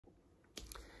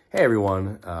Hey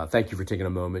everyone, thank you for taking a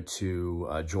moment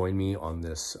to join me on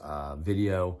this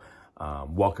video.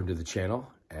 Welcome to the channel,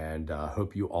 and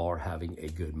hope you all are having a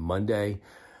good Monday.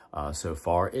 So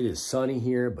far, it is sunny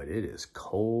here, but it is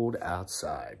cold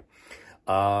outside.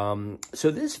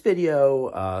 So this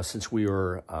video, since we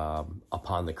were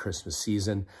upon the Christmas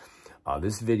season,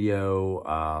 this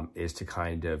video is to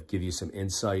kind of give you some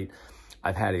insight.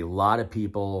 I've had a lot of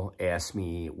people ask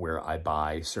me where I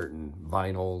buy certain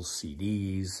vinyls,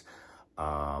 CDs,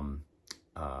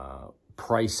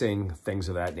 pricing, things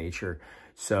of that nature.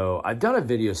 So I've done a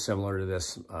video similar to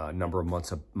this a number of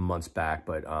months back,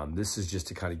 but this is just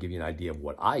to kind of give you an idea of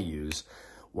what I use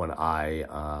when I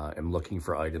am looking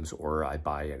for items or I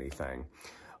buy anything.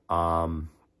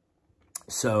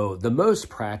 So the most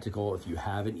practical, if you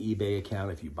have an eBay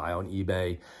account, if you buy on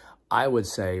eBay, I would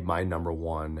say my number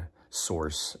one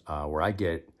source where I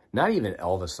get not even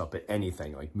Elvis stuff, but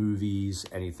anything like movies,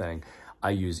 anything,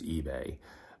 I use eBay.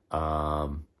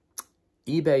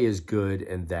 eBay is good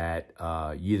in that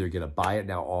you either get a buy it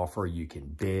now offer, you can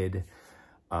bid.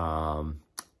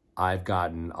 I've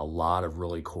gotten a lot of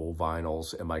really cool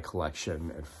vinyls in my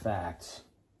collection. In fact,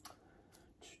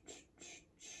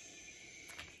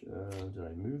 did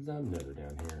I move them? No, they're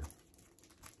down here.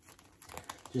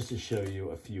 Just to show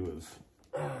you a few of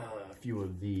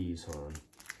these. Hold on,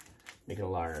 making a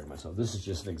liar out of myself. This is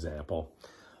just an example.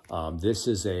 This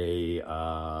is a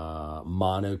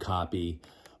mono copy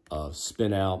of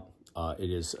Spin Out.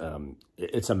 It's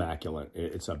immaculate.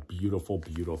 It's a beautiful,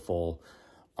 beautiful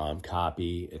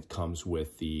copy. It comes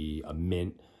with the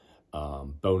mint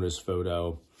bonus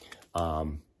photo.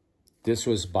 This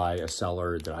was by a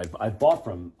seller that I've bought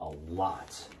from a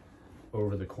lot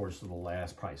over the course of the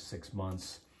last probably 6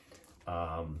 months.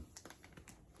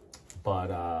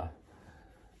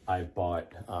 I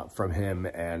bought from him,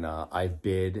 and I've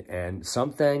bid, and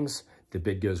some things the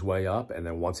bid goes way up, and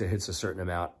then once it hits a certain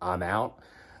amount, I'm out.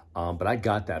 But I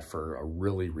got that for a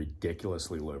really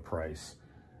ridiculously low price.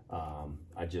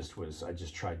 I just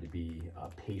tried to be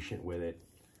patient with it.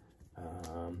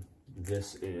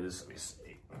 This is, let me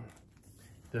see.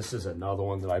 This is another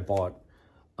one that I bought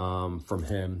from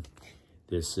him.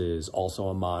 This is also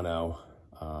a mono,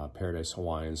 Paradise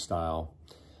Hawaiian style.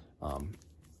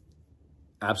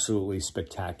 Absolutely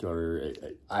spectacular.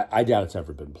 I doubt it's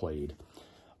ever been played.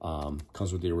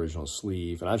 Comes with the original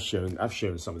sleeve, and I've shown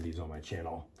some of these on my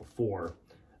channel before.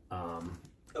 Oh,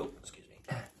 excuse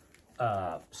me.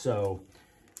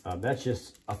 That's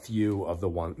just a few of the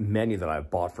many that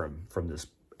I've bought from this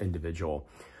individual.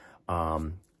 I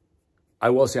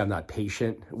will say I'm not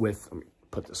patient with. Let me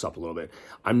put this up a little bit.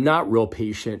 I'm not real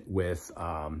patient with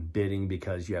bidding,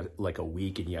 because you have like a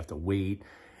week and you have to wait.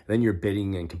 Then you're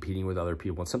bidding and competing with other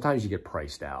people, and sometimes you get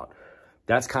priced out.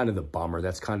 That's kind of the bummer.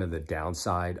 That's kind of the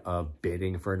downside of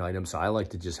bidding for an item. So I like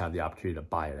to just have the opportunity to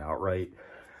buy it outright.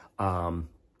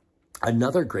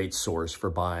 Another great source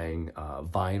for buying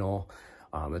vinyl,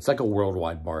 it's like a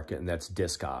worldwide market, and that's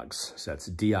Discogs. So that's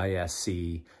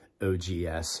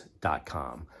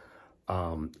DISCOGS.com.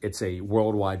 It's a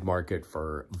worldwide market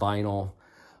for vinyl,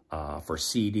 for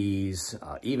CDs,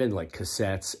 even like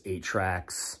cassettes,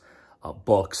 8-tracks,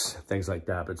 books, things like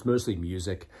that, but it's mostly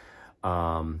music.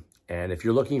 And if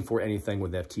you're looking for anything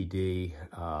with FTD,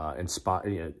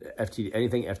 FTD,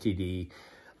 anything FTD,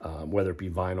 whether it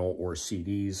be vinyl or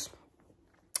CDs,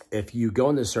 if you go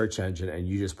in the search engine and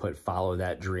you just put Follow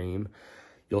That Dream,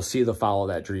 you'll see the Follow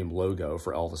That Dream logo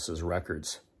for Elvis's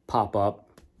records pop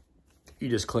up. You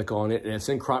just click on it, and it's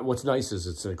in what's nice is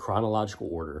it's in chronological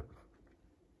order.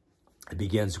 It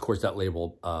begins, of course, that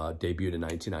label debuted in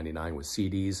 1999 with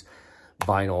CDs,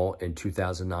 vinyl in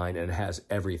 2009, and it has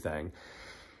everything.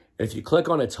 If you click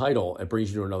on a title, it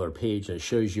brings you to another page, and it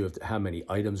shows you how many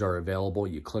items are available.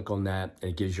 You click on that,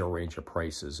 and it gives you a range of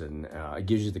prices, and it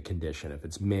gives you the condition. If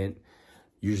it's mint,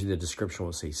 usually the description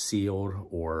will say sealed,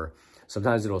 or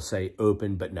sometimes it'll say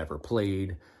open but never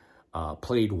played,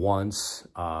 played once,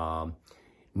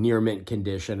 near mint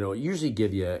condition. It'll usually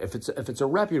give you, if it's a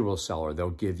reputable seller,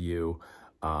 they'll give you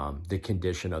the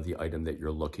condition of the item that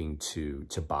you're looking to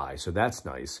buy. So that's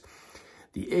nice.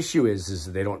 The issue is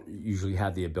they don't usually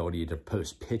have the ability to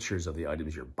post pictures of the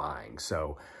items you're buying.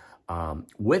 So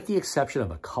with the exception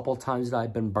of a couple times that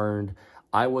I've been burned,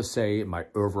 I will say my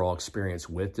overall experience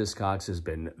with Discogs has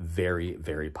been very,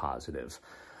 very positive.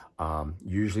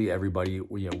 Usually everybody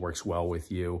works well with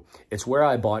you. It's where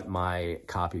I bought my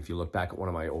copy. If you look back at one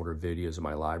of my older videos in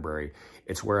my library,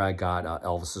 it's where I got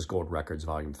Elvis's Gold Records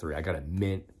Volume 3. I got a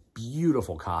mint,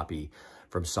 beautiful copy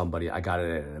from somebody. I got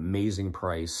it at an amazing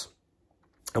price.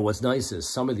 And what's nice is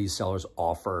some of these sellers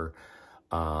offer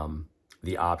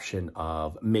the option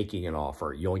of making an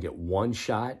offer. You only get one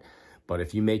shot, but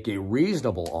if you make a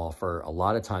reasonable offer, a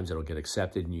lot of times it'll get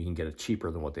accepted and you can get it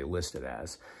cheaper than what they list it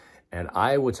as. And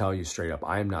I will tell you straight up,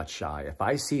 I am not shy. If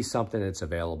I see something that's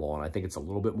available and I think it's a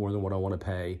little bit more than what I want to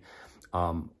pay,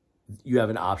 you have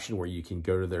an option where you can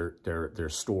go to their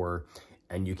store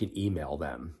and you can email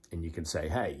them and you can say,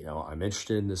 hey, you know, I'm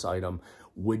interested in this item.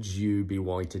 Would you be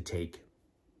willing to take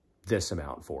this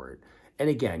amount for it? And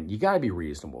again, you got to be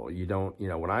reasonable. You don't, you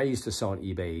know, when I used to sell on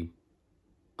eBay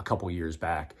a couple years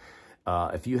back,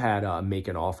 if you had a make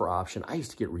an offer option, I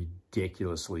used to get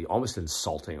ridiculously, almost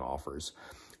insulting offers.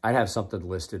 I'd have something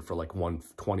listed for like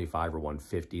 125 or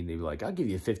 150 and they'd be like, I'll give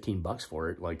you 15 bucks for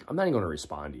it. Like, I'm not even going to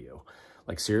respond to you.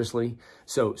 Like, seriously?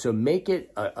 So make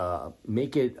it a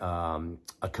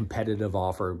competitive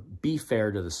offer. Be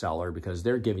fair to the seller because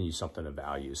they're giving you something of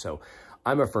value. So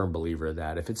I'm a firm believer of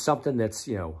that. If it's something that's,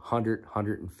 you know, 100,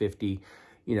 150,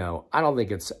 you know, I don't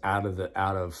think it's I don't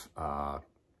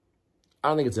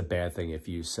think it's a bad thing if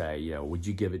you say, you know, would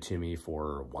you give it to me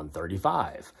for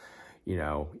 135? You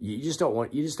know, you just don't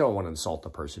want to insult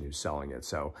the person who's selling it.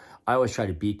 So I always try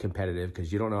to be competitive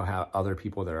because you don't know how other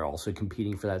people that are also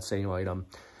competing for that same item.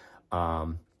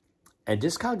 And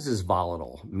Discogs is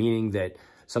volatile, meaning that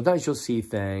sometimes you'll see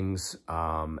things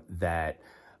that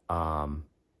are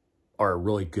a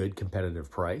really good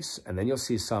competitive price, and then you'll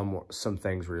see some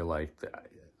things where you're like,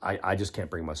 I just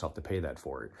can't bring myself to pay that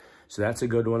for it. So that's a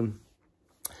good one.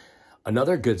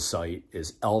 Another good site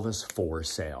is Elvis for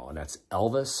Sale, and that's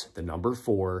Elvis, the number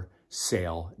 4,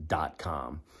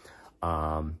 sale.com.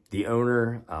 The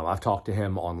owner, I've talked to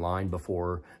him online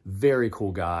before, very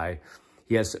cool guy.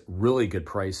 He has really good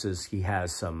prices. He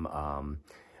has some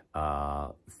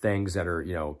things that are,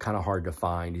 you know, kind of hard to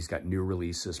find. He's got new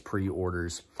releases,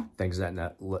 pre-orders, things that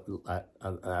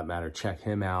matter. Check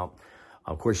him out.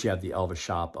 Of course, you have the Elvis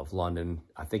Shop of London.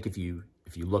 I think if you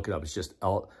look it up, it's just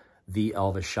the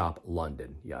Elvis Shop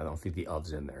London. Yeah, I don't think the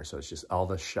of's in there. So it's just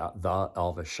Elvis Shop, the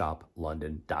Elvis Shop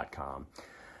London.com.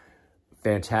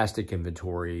 Fantastic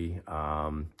inventory.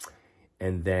 And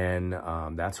then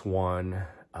that's one.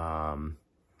 Of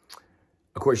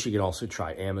course, you can also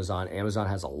try Amazon. Amazon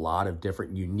has a lot of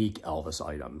different unique Elvis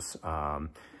items.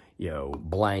 You know,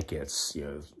 blankets, you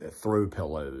know, throw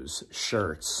pillows,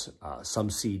 shirts, some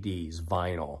CDs,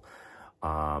 vinyl,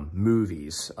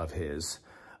 movies of his.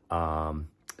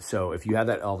 So if you have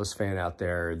that Elvis fan out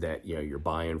there that, you know, you're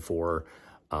buying for,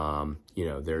 you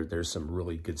know, there's some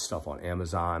really good stuff on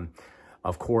Amazon.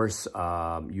 Of course,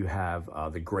 you have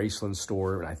the Graceland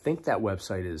store, and I think that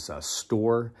website is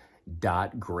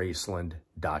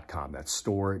store.graceland.com. That's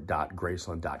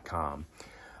store.graceland.com.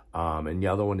 And the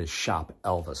other one is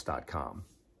shopelvis.com.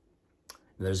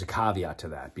 There's a caveat to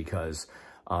that because,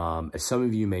 as some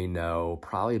of you may know,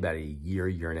 probably about a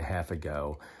year and a half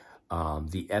ago,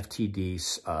 the FTD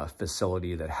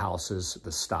facility that houses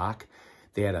the stock,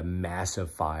 they had a massive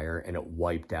fire and it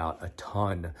wiped out a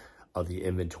ton of the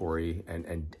inventory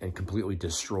and completely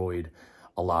destroyed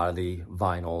a lot of the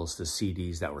vinyls, the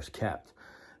CDs that were kept.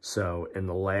 So in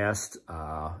the last,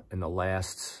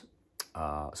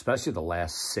 especially the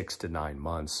last 6 to 9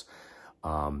 months,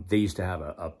 they used to have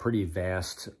a pretty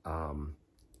vast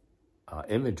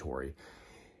inventory.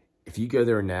 If you go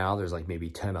there now, there's like maybe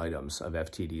 10 items of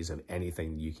FTDs of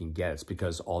anything you can get. It's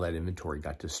because all that inventory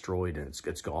got destroyed and it's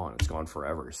gone. It's gone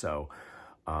forever. So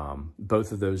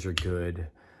both of those are good.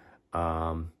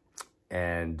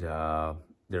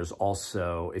 There's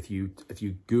also, if you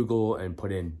Google and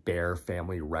put in Bear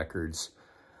Family Records,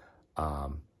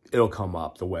 it'll come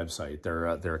up, the website.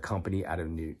 They're a company out of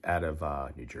New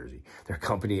Jersey. They're a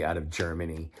company out of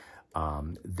Germany.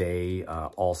 They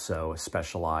also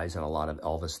specialize in a lot of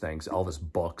Elvis things, Elvis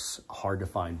books, hard to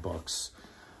find books.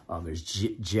 There's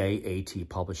JAT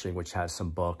Publishing, which has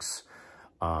some books.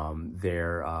 They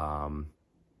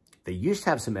used to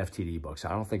have some FTD books.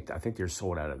 I think they're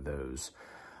sold out of those.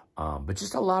 But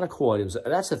just a lot of cool items.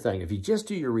 That's the thing. If you just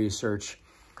do your research,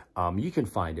 you can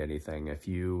find anything. If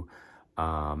you,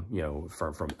 you know,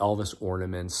 from Elvis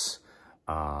ornaments,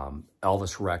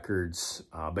 Elvis records,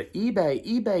 but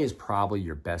eBay is probably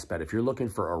your best bet. If you're looking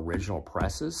for original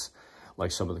presses,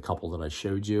 like some of the couple that I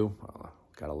showed you,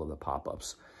 gotta love the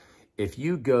pop-ups. If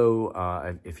you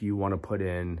go, if you want to put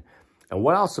in, and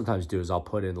what I'll sometimes do is I'll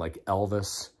put in like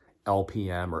Elvis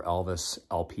LPM or Elvis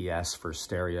LPS for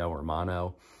stereo or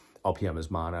mono. LPM is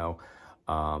mono.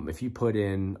 If you put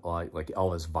in like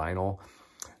Elvis vinyl,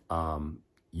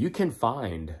 you can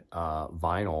find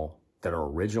vinyl that are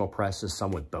original presses,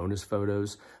 some with bonus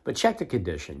photos, but check the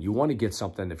condition. You want to get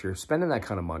something, if you're spending that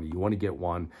kind of money, you want to get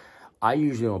one. I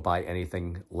usually don't buy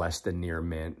anything less than near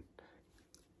mint.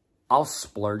 I'll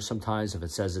splurge sometimes if it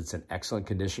says it's in excellent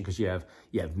condition, because you have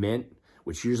mint,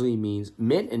 which usually means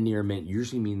mint and near mint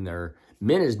usually mean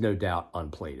mint is no doubt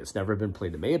unplayed. It's never been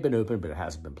played. It may have been open, but it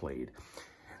hasn't been played.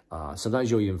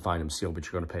 Sometimes you'll even find them sealed, but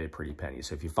you're going to pay a pretty penny.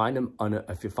 So if you find them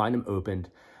opened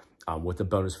with a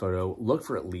bonus photo, look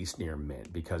for at least near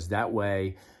mint, because that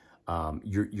way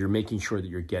you're making sure that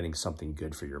you're getting something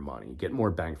good for your money. Get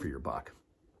more bang for your buck.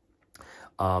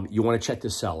 You want to check the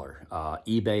seller.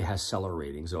 eBay has seller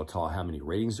ratings. It'll tell how many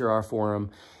ratings there are for them.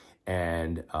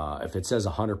 And if it says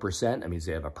 100%, that means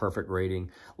they have a perfect rating.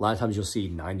 A lot of times you'll see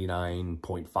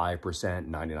 99.5%,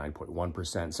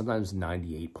 99.1%, sometimes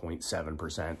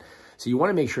 98.7%. So you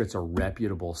want to make sure it's a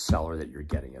reputable seller that you're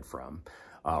getting it from.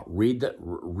 Read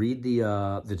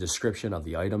the description of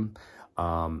the item.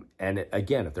 And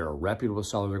again, if they're a reputable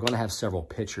seller, they're going to have several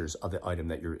pictures of the item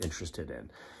that you're interested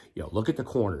in. You know, look at the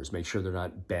corners, make sure they're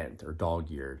not bent or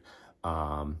dog-eared.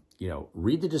 You know,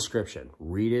 read the description,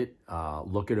 read it,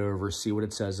 look it over, see what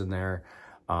it says in there.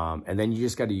 And then you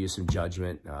just got to use some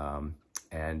judgment,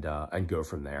 and go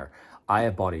from there. I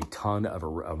have bought a ton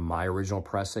of my original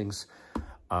pressings.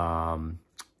 Yeah,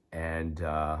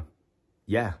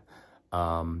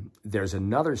 there's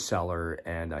another seller,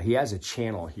 and he has a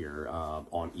channel here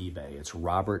on eBay. It's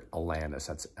Robert Alanis.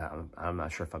 That's I'm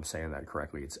not sure if I'm saying that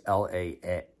correctly. It's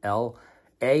Alaniz.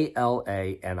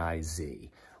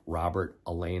 Robert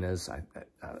Alanis.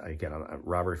 Again,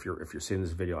 Robert, if you're seeing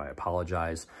this video, I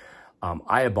apologize.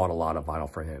 I have bought a lot of vinyl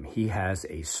for him. He has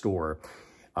a store.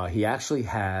 He actually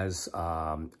has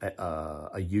a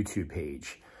YouTube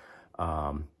page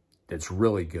that's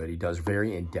really good. He does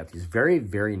very in-depth. He's very,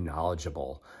 very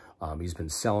knowledgeable. He's been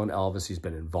selling Elvis. He's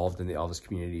been involved in the Elvis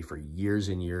community for years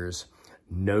and years,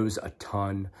 knows a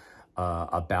ton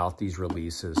about these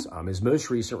releases. His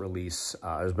most recent release,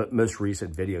 his most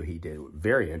recent video he did,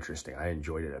 very interesting. I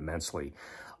enjoyed it immensely.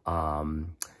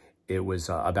 It was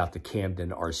about the Camden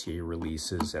RCA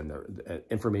releases and the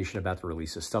information about the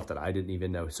releases, stuff that I didn't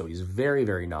even know. So he's very,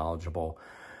 very knowledgeable.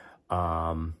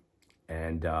 And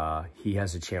he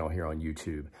has a channel here on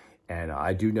YouTube. And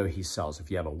I do know he sells.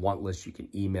 If you have a want list, you can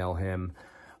email him.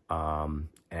 Yeah,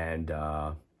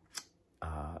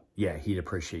 he'd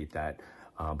appreciate that.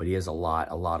 But he has a lot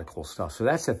of cool stuff. So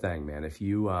that's the thing, man. If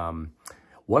you,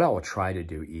 what I will try to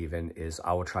do even is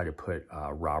I will try to put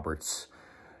Robert's,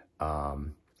 the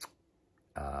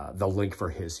link for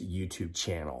his YouTube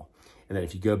channel. And then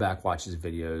if you go back, watch his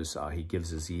videos, he gives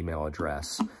his email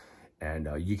address. And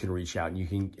you can reach out and you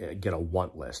can get a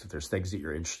want list. If there's things that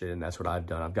you're interested in, that's what I've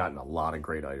done. I've gotten a lot of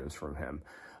great items from him.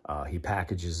 He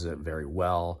packages it very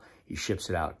well. He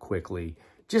ships it out quickly.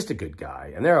 Just a good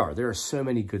guy. And there are so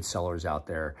many good sellers out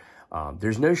there.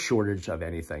 There's no shortage of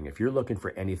anything. If you're looking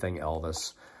for anything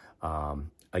Elvis,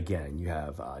 again, you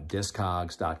have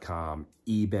Discogs.com,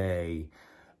 eBay,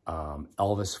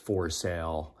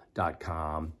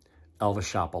 ElvisForSale.com, Elvis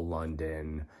Shop of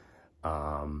London,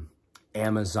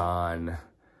 Amazon,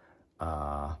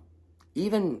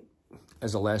 even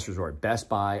as a last resort, Best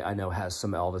Buy, I know, has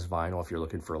some Elvis vinyl. If you're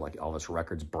looking for like Elvis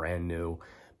records, brand new,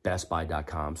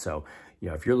 bestbuy.com. So, you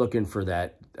know, if you're looking for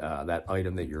that, that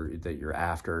item that you're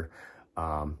after,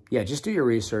 yeah, just do your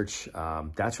research.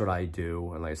 That's what I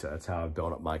do. And like I said, that's how I've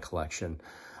built up my collection.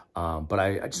 But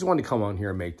I just wanted to come on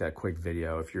here and make that quick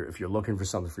video. If you're looking for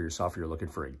something for yourself, or you're looking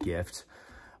for a gift,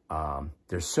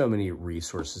 there's so many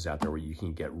resources out there where you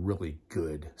can get really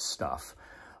good stuff.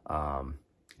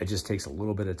 It just takes a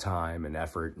little bit of time and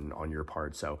effort and on your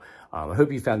part. So I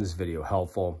hope you found this video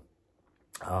helpful.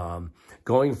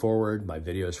 Going forward, my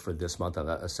videos for this month,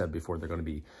 I said before, they're going to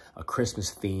be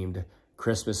Christmas themed.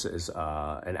 Christmas is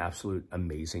an absolute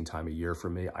amazing time of year for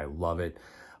me. I love it.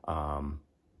 A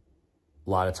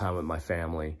lot of time with my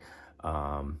family.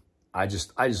 I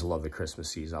just love the Christmas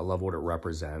season. I love what it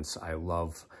represents. I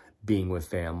love being with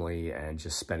family and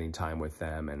just spending time with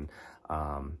them. And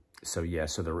so yeah,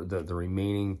 so the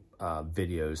remaining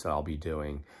videos that I'll be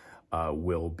doing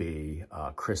will be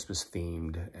Christmas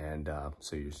themed, and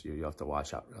so you have to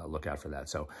watch out, look out for that.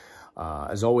 So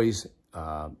as always,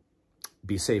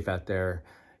 be safe out there.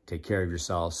 Take care of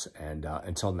yourselves, and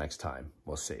until next time,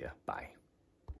 we'll see you. Bye.